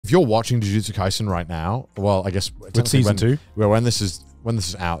if you're watching Jujutsu Kaisen right now, well, I guess with season 2. Well, when this is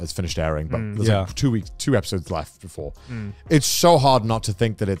out, it's finished airing, but there's like 2 episodes left before. It's so hard not to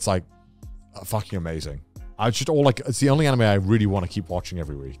think that it's like fucking amazing. It's the only anime I really want to keep watching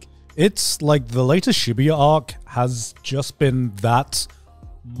every week. It's like the latest Shibuya arc has just been that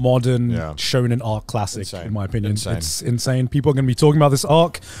modern shonen arc classic, in my opinion. It's insane. People are going to be talking about this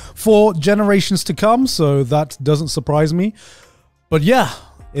arc for generations to come, so that doesn't surprise me. But yeah,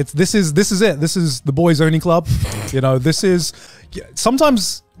 this is it. This is the boys only club. You know, this is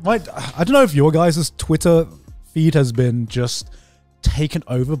sometimes I don't know if your guys' Twitter feed has been just taken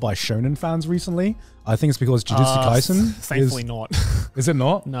over by shonen fans recently. I think it's because Jujutsu Kaisen. Thankfully not. Is it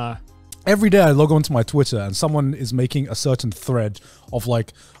not? No. Every day I log onto my Twitter and someone is making a certain thread of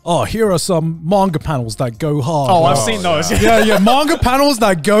like, oh, here are some manga panels that go hard. Oh, I've seen those. Yeah, manga panels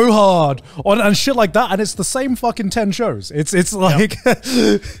that go hard and shit like that. And it's the same fucking 10 shows. It's like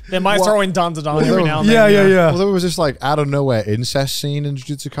they might throw in Dan every now and then. Yeah. Well, there was this like out of nowhere incest scene in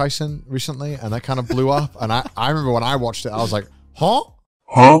Jujutsu Kaisen recently, and that kind of blew up. And I remember when I watched it, I was like, huh?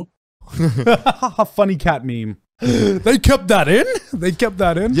 Funny cat meme. They kept that in? They kept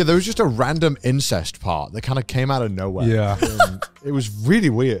that in? Yeah, there was just a random incest part that kind of came out of nowhere. Yeah. It was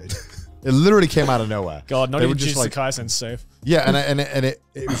really weird. It literally came out of nowhere. God, not even Jujutsu Kaisen's safe. Yeah, and it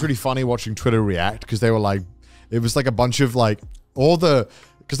was really funny watching Twitter react because they were like, it was like a bunch of like, because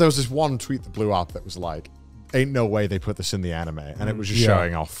there was this one tweet that blew up that was like, ain't no way they put this in the anime. And it was just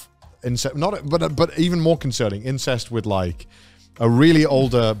showing off incest, but even more concerning, incest with like a really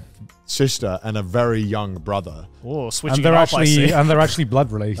older sister and a very young brother. Oh, switching they're actually blood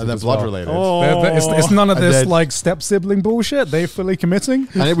related. And they're blood related. Oh. It's none of this like step sibling bullshit. They're fully committing.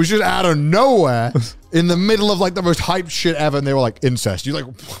 And it was just out of nowhere in the middle of like the most hyped shit ever. And they were like, incest. You're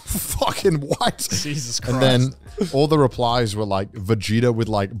like, fucking what? Jesus Christ. And then all the replies were like Vegeta with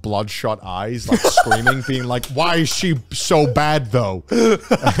like bloodshot eyes, like screaming, being like, why is she so bad though?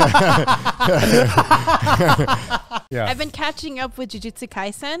 Yeah. I've been catching up with Jujutsu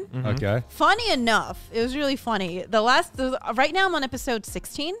Kaisen. Okay. Funny enough, it was really funny. Right now I'm on episode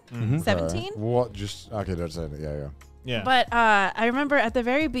 16, 17. What? Okay, that's it. Yeah. But I remember at the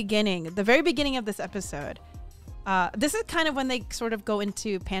very beginning of this episode, this is kind of when they sort of go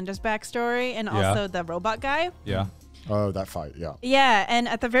into Panda's backstory and also the robot guy. Yeah. Oh, that fight, yeah. Yeah, and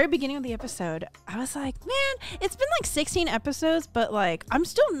at the very beginning of the episode, I was like, man, it's been like 16 episodes, but like, I'm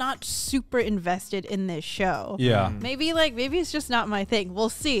still not super invested in this show. Yeah. Maybe it's just not my thing. We'll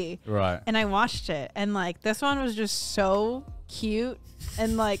see. Right. And I watched it, and like, this one was just so cute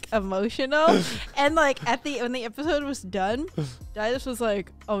and like emotional. And like, when the episode was done, I just was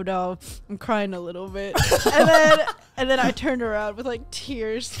like, oh no, I'm crying a little bit. And then I turned around with like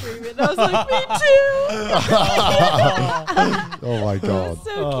tears streaming. I was like, me too. Oh my God. It was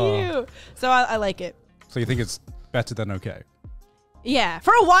so cute. So I like it. So you think it's better than okay? Yeah.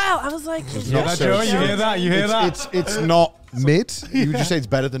 For a while, I was like, you hear that, Joey? You hear that? You hear that? It's not mid. You would just say it's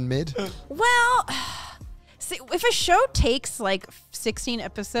better than mid? Well, see, if a show takes like 16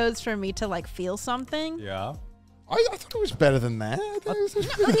 episodes for me to like feel something. Yeah. I thought it was better than that. It's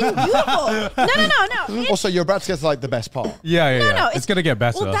beautiful. No. Also, you're about to get to like the best part. Yeah. No, it's going to get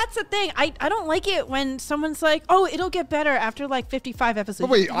better. Well, that's the thing. I don't like it when someone's like, oh, it'll get better after like 55 episodes. But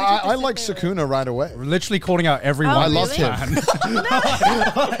wait, I like Sukuna right away. We're literally calling out everyone. I loved him.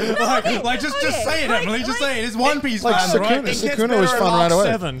 Just say it, Emily. Just say it. It's One Piece fan, right? Sukuna was fun right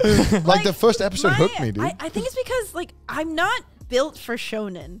away. Like the first episode hooked me, dude. I think it's because like I'm not built for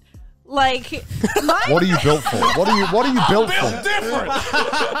shonen. Like, what are you built for? What are you built for? I'm built different.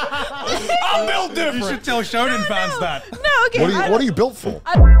 I'm built different. You should tell shonen fans that. No, okay. What are you built for?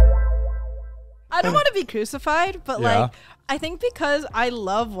 I don't want to be crucified, but like, I think because I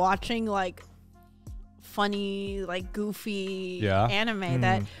love watching like funny, like goofy anime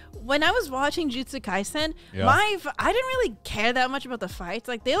that when I was watching Jujutsu Kaisen, I didn't really care that much about the fights.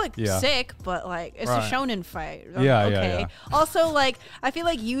 Like they look sick, but like it's a shonen fight. Okay. Also, like I feel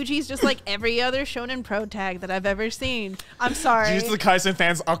like Yuji's just like every other shonen pro tag that I've ever seen. I'm sorry. Jujutsu Kaisen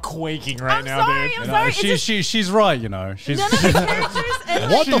fans are quaking right now, dude. I'm sorry. She's right, you know. She's none of the characters.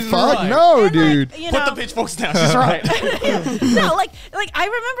 And, what like, the fuck? Right. No, dude. Like, put the pitchforks down. She's right. No, like I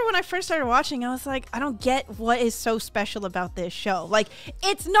remember when I first started watching, I was like, I don't get what is so special about this show. Like,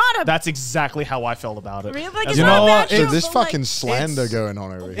 it's not a. That's exactly how I felt about it. Really? Like, it's you not know a what? bad show, There's but, fucking like, slander going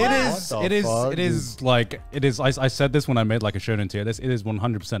on over here. It is. I said this when I made like a shonen tier list. It is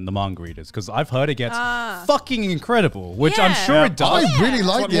 100% the manga readers because I've heard it gets fucking incredible, which I'm sure it does. I really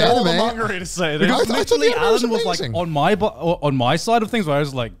like the all the anime. manga readers say. Because I thought literally, the anime was Alan was like amazing. on my side of things, where I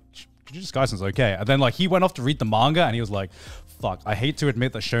was like, Jujutsu Kaisen's okay, and then like he went off to read the manga, and he was like, fuck, I hate to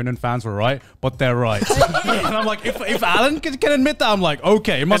admit that shonen fans were right, but they're right. And I'm like, if Alan can admit that, I'm like,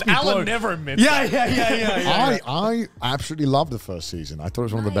 okay, it must be Alan blown. never admits that. Yeah. I absolutely loved the first season. I thought it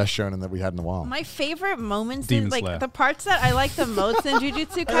was one of the best shonen that we had in a while. My favorite moments, Demon is, like Slayer. the parts that I liked the most in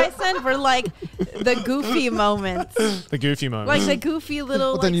Jujutsu Kaisen were like the goofy moments. The goofy moments. Like the goofy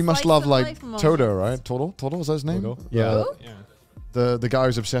little. But then you must love like moments. Todo, right? Todo was that his name? Todo? Yeah. Who? The guy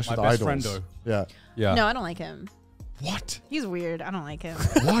who's obsessed My with best idols. friendo. Yeah. Yeah. No, I don't like him. What? He's weird. I don't like him.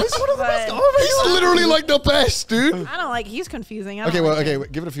 What? But He's literally like the best, dude. I don't like. He's confusing. I don't Okay, well, like okay, him.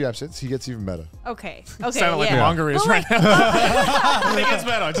 wait, give it a few episodes. He gets even better. Okay. Sounded like Yeah. manga is But, right like, now. It gets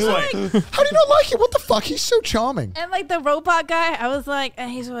better. Just wait. How do you not like it? What the fuck? He's so charming. And like the robot guy, I was like,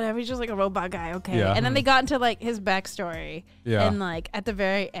 he's whatever. He's just like a robot guy. Okay. Yeah. And then they got into like his backstory. Yeah. And like at the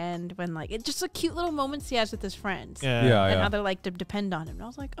very end, when like it's just a cute little moments he has with his friends. Yeah. And how they're like to depend on him. And I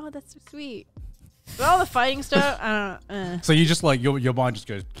was like, oh, that's so sweet. But all the fighting stuff, I don't. So you just like your mind just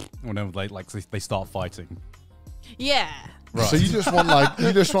goes whenever they start fighting. Yeah. Right. So you just want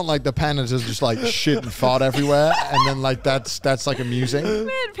like the panda to just like shit and fart everywhere, and then like that's like amusing. Man,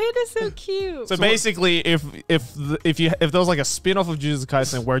 Panda's so cute. So basically, if there was like a spin-off of Jujutsu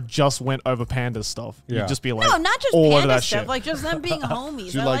Kaisen where it just went over panda stuff, Yeah. you'd just be like, No, not just all over panda that stuff. shit. Like just them being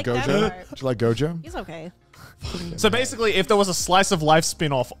homies. Do you I like that Gojo? part. Do you like Gojo? He's okay. So basically, if there was a slice of life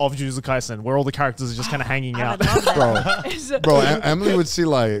spin-off of Jujutsu Kaisen where all the characters are just kind of hanging I out. would love that. Bro, Emily would see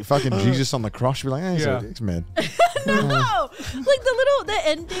like fucking Jesus on the cross. She'd be like, he's mid. No, like the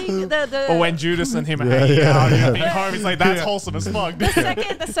ending, the Or when Judas and him are hanging out and being home, it's like, that's wholesome as fuck.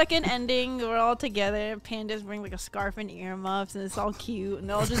 the second ending, we're all together. Pandas bring like a scarf and earmuffs, and it's all cute, and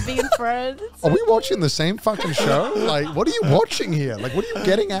they're all just being friends. Are we watching the same fucking show? Like, what are you watching here? Like, what are you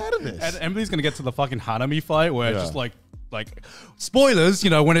getting out of this? And Emily's gonna get to the fucking Hanami fight where it's just like spoilers, you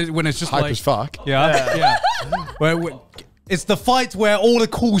know, when it's just Hype like as fuck. yeah. where it's the fight where all the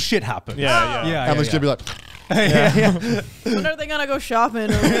cool shit happens. Yeah. Emily's gonna be like, When are they gonna go shopping?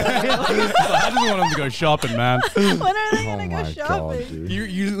 I just want them to go shopping, man. When are they oh gonna go my shopping? god, dude.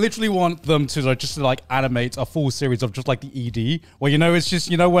 You literally want them to like animate a full series of just like the ED, where you know it's just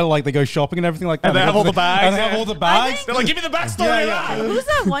where like they go shopping and everything like that. And they have all the bags. And they have all the bags. They're like, give me the backstory. Who's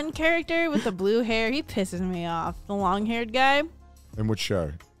that one character with the blue hair? He pisses me off. The long-haired guy. In which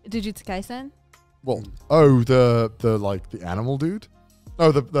show? Jujutsu Kaisen. Well, the animal dude.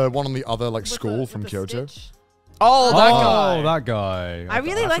 No, the one on the other like school from Kyoto. Stitch. Oh, that guy. I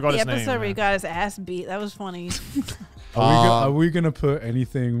really like forgot the his name, episode where he yeah. got his ass beat. That was funny. Are we gonna put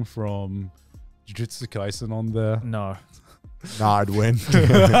anything from Jujutsu Kaisen on there? No. Nah, I'd win.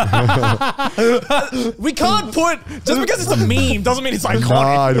 We can't put, just because it's a meme doesn't mean it's iconic.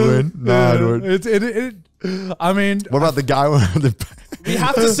 Nah, I'd win. Nah, I'd win. I mean, What about the guy with the? We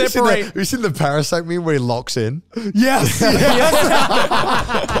have to separate. Have you seen the parasite meme where he locks in? yes.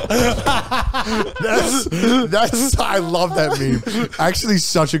 That's I love that meme. Actually,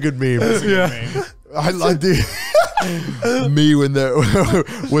 such a good meme. I like me when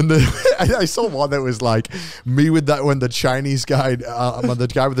I saw one that was like me with that when the Chinese guy,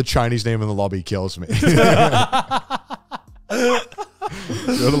 the guy with the Chinese name in the lobby kills me.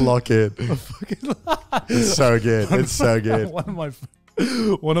 Gotta lock in. It's so good. It's so good.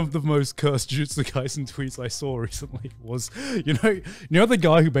 One of the most cursed Jujutsu Kaisen tweets I saw recently was, you know the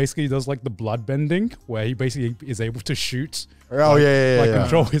guy who basically does like the blood bending, where he basically is able to shoot. Oh yeah.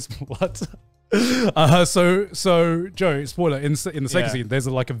 Control his blood. So Joe, spoiler in the second scene, there's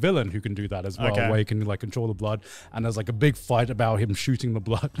like a villain who can do that as well, where he can like control the blood, and there's like a big fight about him shooting the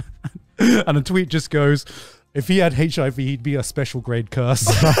blood, and a tweet just goes, if he had HIV, he'd be a special grade curse.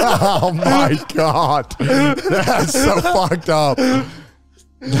 Oh my god, that's so fucked up.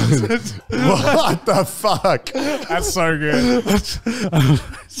 What the fuck? That's so good.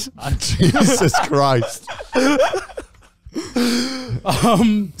 Jesus Christ.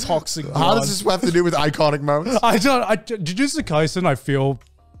 Toxic. How does this have to do with iconic moments? Jujutsu Kaisen, I feel,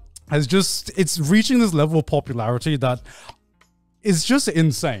 it's reaching this level of popularity that is just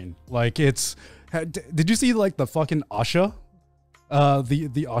insane. Like did you see like the fucking Usher,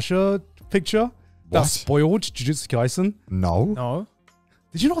 the Usher picture that spoiled Jujutsu Kaisen? No.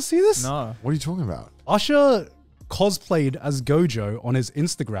 Did you not see this? No. What are you talking about? Usher cosplayed as Gojo on his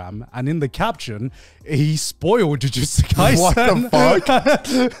Instagram, and in the caption, he spoiled Jujutsu Kaisen. What the fuck?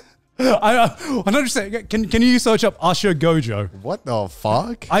 I don't understand. Can you search up Usher Gojo? What the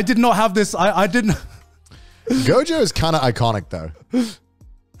fuck? I did not have this. I didn't. Gojo is kind of iconic though.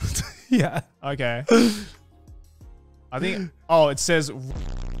 Yeah. Okay. I think. Oh, it says.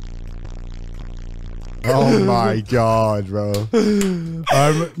 Oh my god, bro.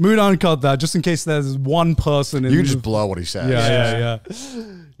 Moon uncut that just in case there's one person in You can just blow what he said. Yeah,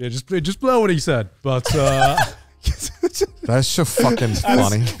 just blow what he said. But that's so fucking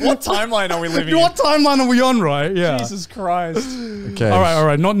funny. What timeline are we living in? What timeline are we on, right? Yeah. Jesus Christ. Okay. All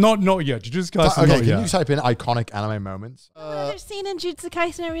right. Not yet. Jujutsu Kaisen. Okay, not can yet. you type in iconic anime moments? Another scene in Jujutsu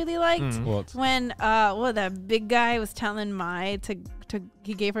Kaisen I really liked. What? When that big guy was telling Mai to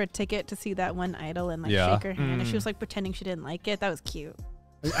he gave her a ticket to see that one idol and like shake her hand, and she was like pretending she didn't like it. That was cute.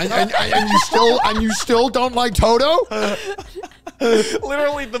 And you still don't like Toto?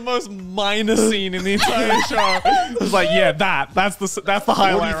 Literally the most minor scene in the entire show. It's like, yeah, that's the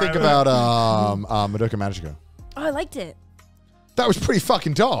highlight. What do you think about Madoka Magica? Oh, I liked it. That was pretty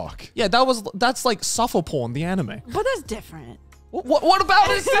fucking dark. Yeah, that's like suffer porn, the anime. But that's different. What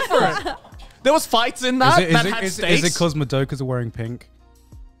about it's different? There was fights in that had is stakes. it because Madokas are wearing pink?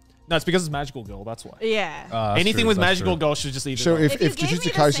 No, it's because it's Magical Girl. That's why. Yeah. Anything with Magical Girl should just eat it. So up. if you gave Jujutsu me the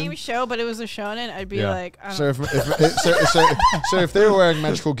Kaisen, same show, but it was a shonen, I'd be like, I don't know. So if they were wearing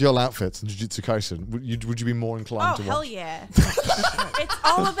magical girl outfits in Jujutsu Kaisen, would you be more inclined to watch? Oh, hell yeah. It's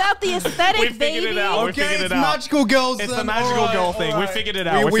all about the aesthetic, We figured it out. We figured it out. Magical girls. It's the Magical Girl thing. We figured it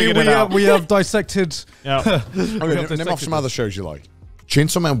out. We figured it out. We have dissected. Okay, name off some other shows you like.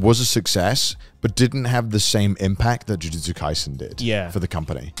 Chainsaw Man was a success, but didn't have the same impact that Jujutsu Kaisen did. Yeah. For the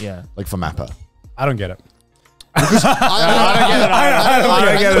company. Yeah. Like for Mappa. I don't get it. I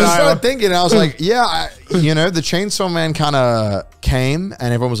don't get it. I started thinking, and I was like, yeah, the Chainsaw Man kind of came,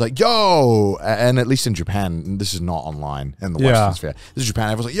 and everyone was like, yo, and at least in Japan, this is not online in the Western sphere. This is Japan.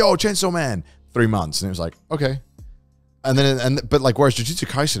 Everyone's like, yo, Chainsaw Man, 3 months, and it was like, okay. And then, but like, whereas Jujutsu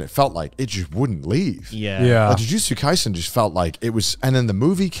Kaisen, it felt like it just wouldn't leave. Yeah. Like, Jujutsu Kaisen just felt like it was, and then the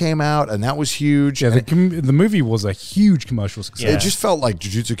movie came out, and that was huge. Yeah, the movie was a huge commercial success. It just felt like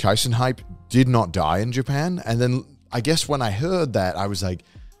Jujutsu Kaisen hype did not die in Japan. And then I guess when I heard that, I was like,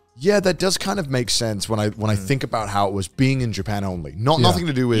 yeah, that does kind of make sense when I think about how it was being in Japan only. Nothing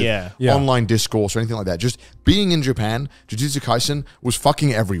to do with online discourse or anything like that. Just being in Japan, Jujutsu Kaisen was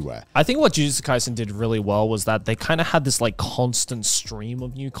fucking everywhere. I think what Jujutsu Kaisen did really well was that they kind of had this like constant stream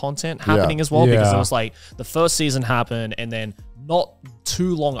of new content happening as well, because it was like the first season happened, and then not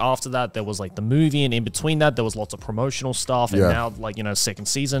too long after that there was like the movie, and in between that there was lots of promotional stuff, and now like second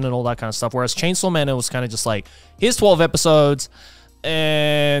season and all that kind of stuff. Whereas Chainsaw Man, it was kind of just like, here's 12 episodes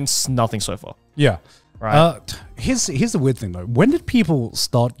and nothing so far. Yeah. Right. Here's the weird thing though. When did people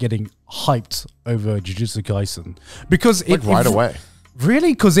start getting hyped over Jujutsu Kaisen? Because right away.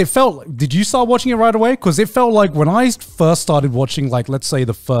 Really? Because it felt. Did you start watching it right away? Because it felt like when I first started watching, like, let's say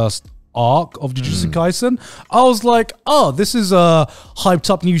the first arc of Jujutsu Kaisen, I was like, oh, this is a hyped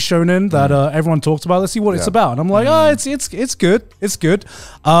up new shonen that everyone talked about. Let's see what it's about. And I'm like, oh, it's good. It's good.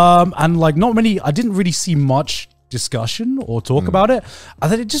 And like I didn't really see much discussion or talk about it,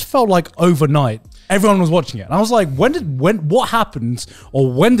 and then it just felt like overnight everyone was watching it, and I was like, what happened,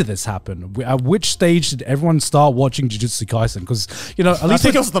 or when did this happen? At which stage did everyone start watching Jujutsu Kaisen? Because at least I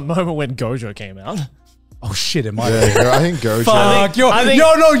think it was the moment when Gojo came out. Oh shit, it might be. I think Gojo. Fuck, you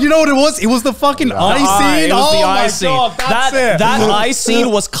know what it was? It was the fucking eye scene. It was the eye scene. God, that eye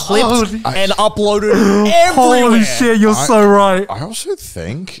scene was clipped and uploaded everywhere. Holy shit, you're so right. I also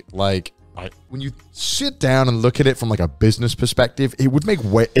think, like, when you sit down and look at it from like a business perspective, it would make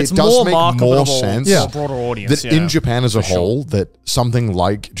more sense for a broader audience. That in Japan as a whole, that something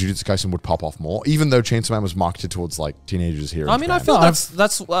like Jujutsu Kaisen would pop off more, even though Chainsaw Man was marketed towards like teenagers here. I mean, Japan.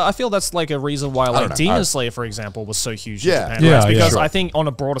 I feel that's like a reason why like Demon Slayer, for example, was so huge in Japan. Yeah, because I think on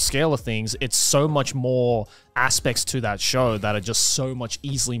a broader scale of things, it's so much more aspects to that show that are just so much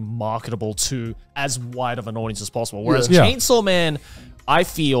easily marketable to as wide of an audience as possible. Whereas Chainsaw Man, I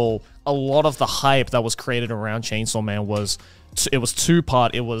feel a lot of the hype that was created around Chainsaw Man was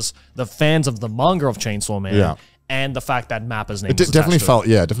two-part. It was the fans of the manga of Chainsaw Man and the fact that Mappa's name was definitely felt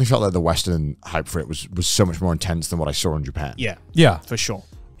like the Western hype for it was so much more intense than what I saw in Japan. Yeah, for sure.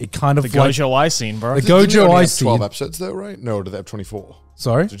 It kind of the Gojo eye scene, bro. The Gojo eye scene. 12 episodes though, right? No, did they have 24?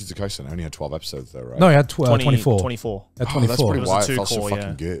 Sorry? Jujutsu Kaisen only had 12 episodes though, right? No, it had 24. 24. At 24. That's pretty why it felt so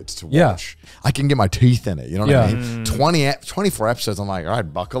fucking good to watch. I can get my teeth in it, you know what I mean? 24 episodes, I'm like, all right,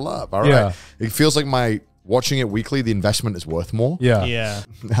 buckle up, all right. It feels like watching it weekly, the investment is worth more. Yeah.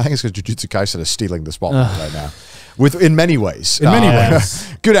 I think it's because Jujutsu Kaisen is stealing the spotlight right now. In many ways.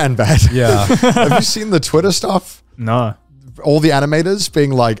 Good and bad. Yeah. Have you seen the Twitter stuff? No. All the animators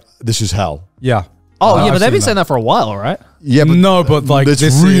being like, this is hell. Yeah. Oh, yeah, but they've been saying that for a while, right? Yeah, but no, but like it's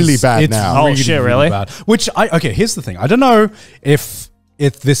this really bad now. Oh shit, really? Bad. Which okay, here's the thing. I don't know if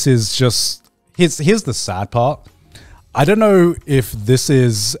this is just here's the sad part. I don't know if this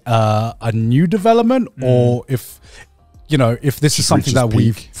is a new development or if, you know, if this is something that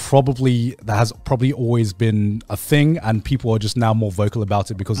that has probably always been a thing and people are just now more vocal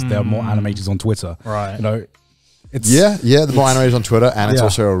about it because there are more animators on Twitter. Right. You know, it's the more animators on Twitter, and it's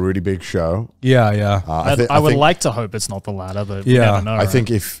also a really big show. Yeah. I would like to hope it's not the latter, but you never know. I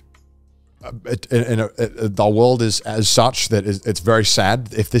think if the world is as such that it's very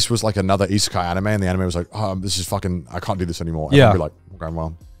sad. If this was like another isekai anime and the anime was like, oh, this is fucking, I can't do this anymore. I'd be like, okay,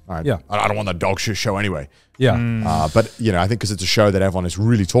 well, all right. I don't want that dog shit show anyway. But you know, I think because it's a show that everyone is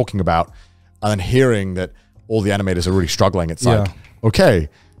really talking about, and then hearing that all the animators are really struggling, it's like, okay,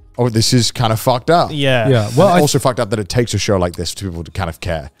 oh, this is kind of fucked up. Well, also fucked up that it takes a show like this to people to kind of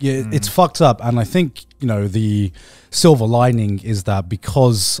care. It's fucked up, and I think, you know, the silver lining is that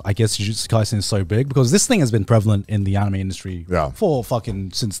because I guess Jujutsu Kaisen is so big, because this thing has been prevalent in the anime industry for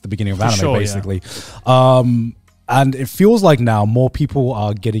fucking since the beginning of anime, basically. And it feels like now more people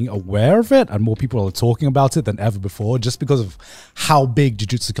are getting aware of it and more people are talking about it than ever before, just because of how big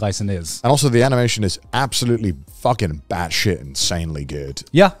Jujutsu Kaisen is. And also the animation is absolutely fucking batshit insanely good.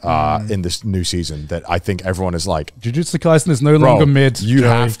 In this new season that I think everyone is like, Jujutsu Kaisen is no longer mid. You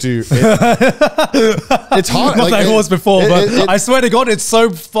have to. It's hard. Not like it was before, but I swear to God, it's so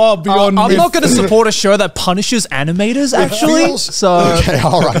far beyond. I'm not going to support a show that punishes animators, actually. Okay,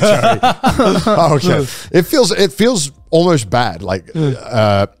 all right, Jerry. Okay. It feels almost bad, like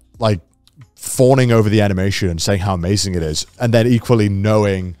fawning over the animation and saying how amazing it is, and then equally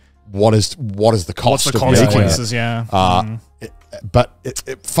knowing what is the cost of making it. But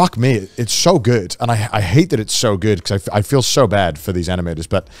fuck me, it's so good, and I hate that it's so good because I feel so bad for these animators.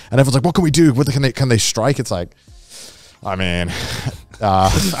 And everyone's like, what can we do? Can they strike? It's like, I mean,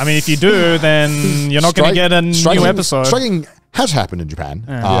 if you do, then you're not going to get a new episode. Striking has happened in Japan,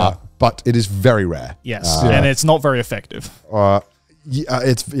 but it is very rare. Yes, and it's not very effective.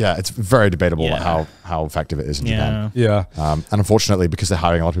 It's very debatable how effective it is in Japan. And unfortunately, because they're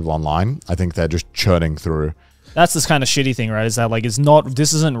hiring a lot of people online, I think they're just churning through. That's this kind of shitty thing, right? Is that like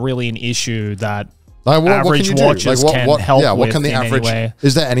this isn't really an issue that average watchers can help with. What can the average?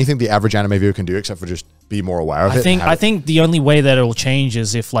 Is there anything the average anime viewer can do except for just be more aware of it? I think the only way that it will change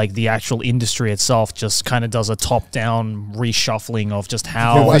is if like the actual industry itself just kind of does a top-down reshuffling of just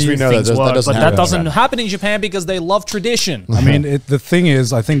how things work. But that doesn't happen in Japan because they love tradition. I mean, the thing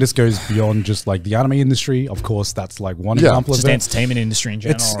is, I think this goes beyond just like the anime industry. Of course, that's like one example of it. Just entertainment industry in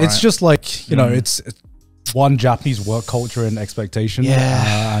general. It's just like, you know, it's one, Japanese work culture and expectation.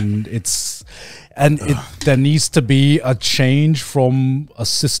 And there needs to be a change from a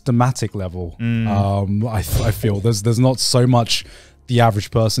systematic level. I feel there's not so much the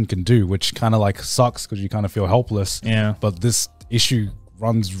average person can do, which kind of like sucks because you kind of feel helpless. But this issue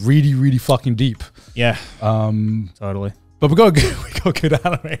runs really, really fucking deep. Totally. But we got good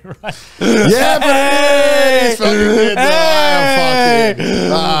anime, right? Yeah, but it's fucking good.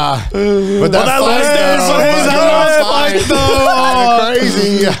 But that's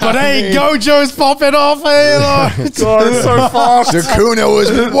crazy. But hey, Gojo's popping off here. God, it's so fast. Sukuna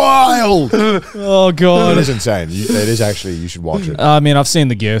was wild. Oh God, it is insane. It is actually. You should watch it. I mean, I've seen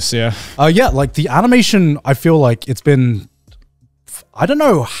the gifs. Like the animation. I feel like it's been. I don't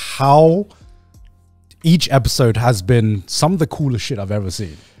know how. Each episode has been some of the coolest shit I've ever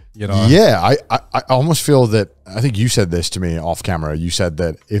seen. You know? Yeah, I almost feel that. I think you said this to me off camera. You said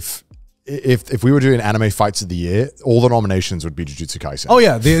that if we were doing anime fights of the year, all the nominations would be Jujutsu Kaisen. Oh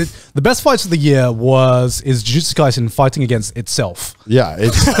yeah, the best fights of the year is Jujutsu Kaisen fighting against itself. Yeah,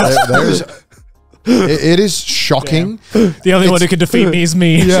 it is shocking. The only one who can defeat me is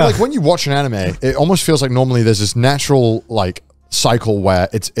me. So like when you watch an anime, it almost feels like normally there's this natural like cycle where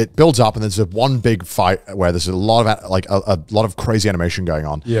it builds up and there's a one big fight where there's a lot of crazy animation going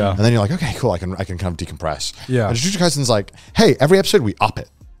on. And then you're like, okay, cool, I can kind of decompress. And Jujutsu Kaisen's like, hey, every episode we up it.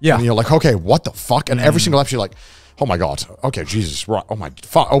 And you're like, okay, what the fuck? And every single episode you're like, oh my God, okay, Jesus, right, oh my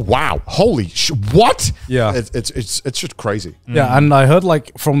fuck, oh wow, holy what? It's just crazy. And I heard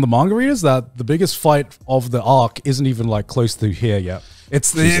like from the manga readers that the biggest fight of the arc isn't even like close to here yet.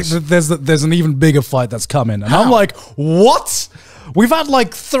 There's an even bigger fight that's coming, and I'm like, what? We've had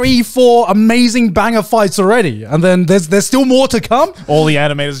like 3-4 amazing banger fights already, and then there's still more to come. All the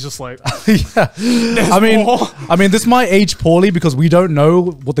animators just like, I mean, this might age poorly because we don't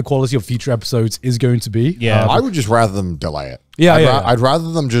know what the quality of future episodes is going to be. I would just rather them delay it. I'd rather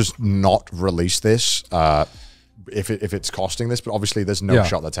them just not release this. if it's costing this, but obviously there's no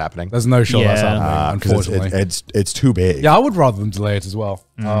shot that's happening. There's no shot that's happening, unfortunately. It's too big. Yeah, I would rather them delay it as well.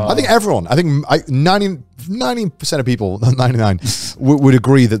 I think everyone, 90% of people, 99, would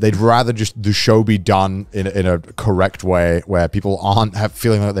agree that they'd rather just the show be done in a correct way where people aren't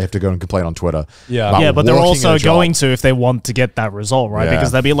feeling like they have to go and complain on Twitter. Yeah, but they're also going to if they want to get that result, right?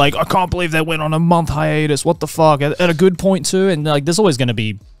 Because they'll be like, I can't believe they went on a month hiatus. What the fuck? At a good point too, and like, there's always going to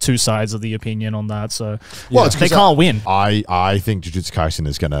be two sides of the opinion on that. So they can't win. I think Jujutsu Kaisen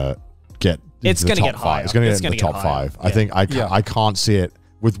is going to get. It's going to get higher. It's going to get in the top 5. I think I can't see it.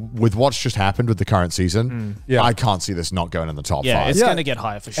 With what's just happened with the current season, I can't see this not going in the top 5. It's going to get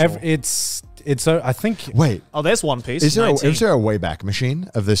higher for sure. I think. Wait. Oh, there's One Piece. Is there a Wayback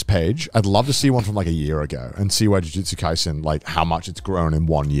Machine of this page? I'd love to see one from like a year ago and see where Jujutsu Kaisen, like how much it's grown in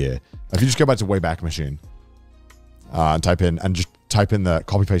 1 year. If you just go back to Wayback Machine and type in the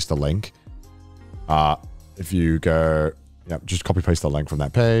copy paste the link. If you go, just copy paste the link from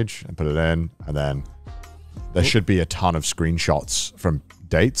that page and put it in, and then there should be a ton of screenshots from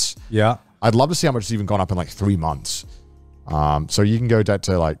dates. Yeah. I'd love to see how much it's even gone up in like 3 months. So you can go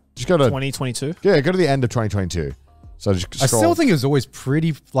to like, just go to 2022. Yeah, go to the end of 2022. So just scroll. I still think it was always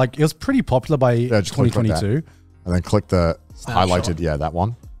pretty, like, it was pretty popular by 2022. And then click the highlighted, that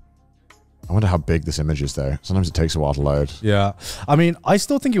one. I wonder how big this image is though. Sometimes it takes a while to load. Yeah. I mean, I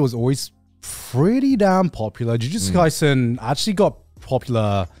still think it was always pretty damn popular. Jujutsu Kaisen actually got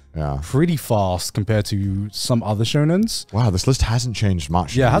popular pretty fast compared to some other shonens. Wow, this list hasn't changed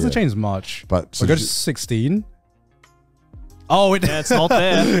much. Yeah, it hasn't changed much. But so go to 16. Oh, it's not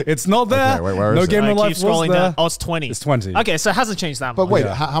there. It's not there. Okay, wait, where is no it? Game of Life keep scrolling was there. down. Oh, it's 20. It's 20. Okay, so it hasn't changed that much. But wait,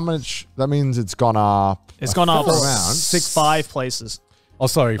 how much? That means it's gone up. It's gone up around 5 places. Oh,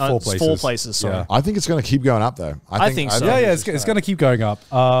 sorry, 4 places. 4 places, sorry. Yeah. I think it's going to keep going up, though. I think so. Yeah, it's going to keep going up.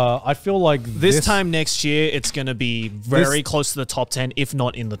 I feel like this time next year, it's going to be very close to the top 10, if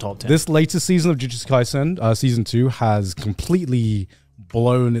not in the top 10. This latest season of Jujutsu Kaisen, Season 2, has completely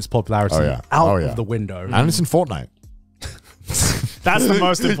blown its popularity out of the window. And it's in Fortnite. That's the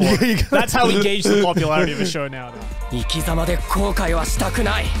most important. That's how we gauge the popularity of a show now.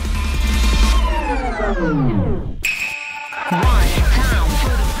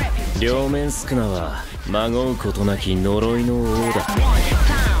 両面宿儺はまごうことなき呪いの王だ。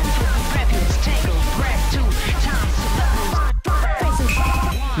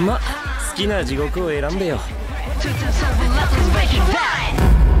ま、好きな地獄を選んでよ。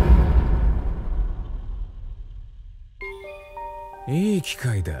いい機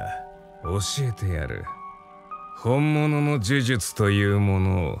会だ。教えてやる。本物の呪術というも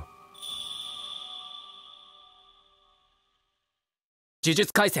のを。呪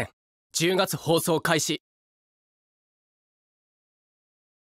術廻戦10月放送開始。